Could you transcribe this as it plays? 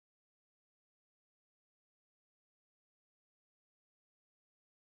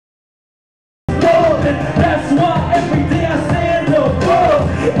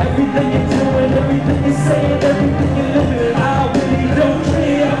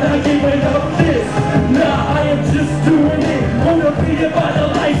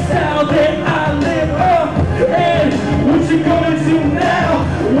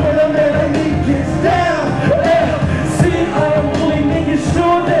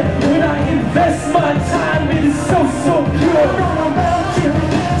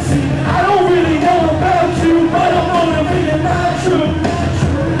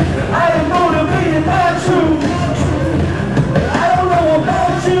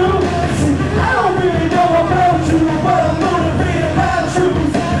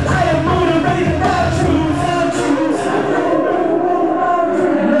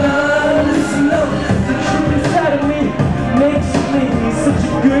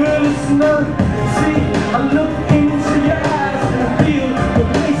none. See, I look into your eyes and feel the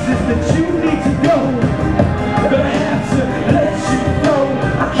places that you need to go. But I have to let you know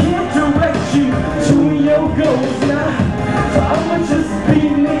I can't direct you to your goals now. So I'ma just be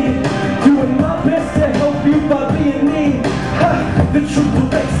me, doing my best to help you by being me. The truth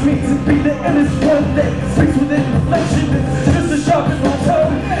directs me to be the illest one that speaks with inflection. It's just as sharp as my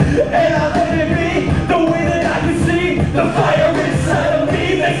tongue, and I let it be the way that I can see. The fire inside of me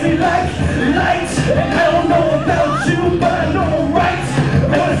makes me like light. And I don't know about you, but I know I'm right.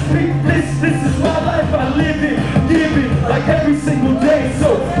 I wanna speak this is my life. I live it, give it, like every single day.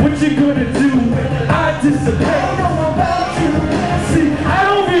 So what you gonna do when I dissipate? I don't know about you. See, I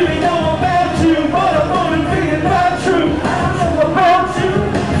don't really know about you, but I'm motivated by truth. I don't know about you.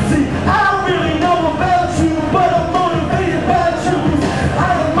 See, I don't really know about you, but I'm motivated by truth.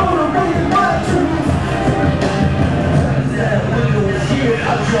 I am motivated by truth. That window is here,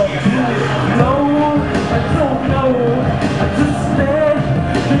 I drop through it. No, I don't know. I just let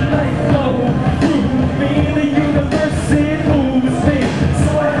the light flow through me. The universe, it moves me. So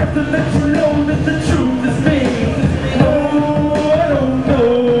I have to let you know that the truth is me. No, I don't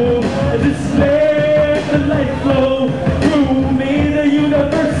know. I just let the light flow through me. The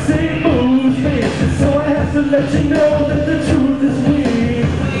universe, it moves me. So I have to let you know that the truth is me.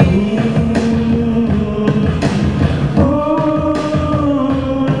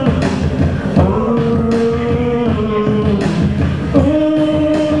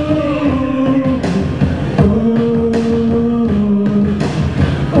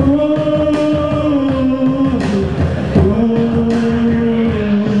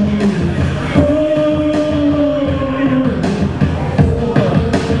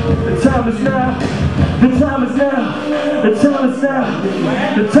 The time is now, the time is now, the time is now,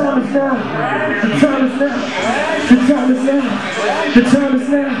 the time is now, the time is now, the time is now, the time is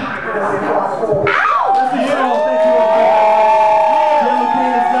now. Thank you all.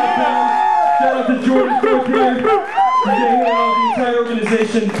 Shout out to Jordan Cook here. The entire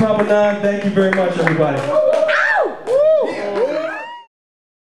organization, Prop Anon. Thank you very much, everybody.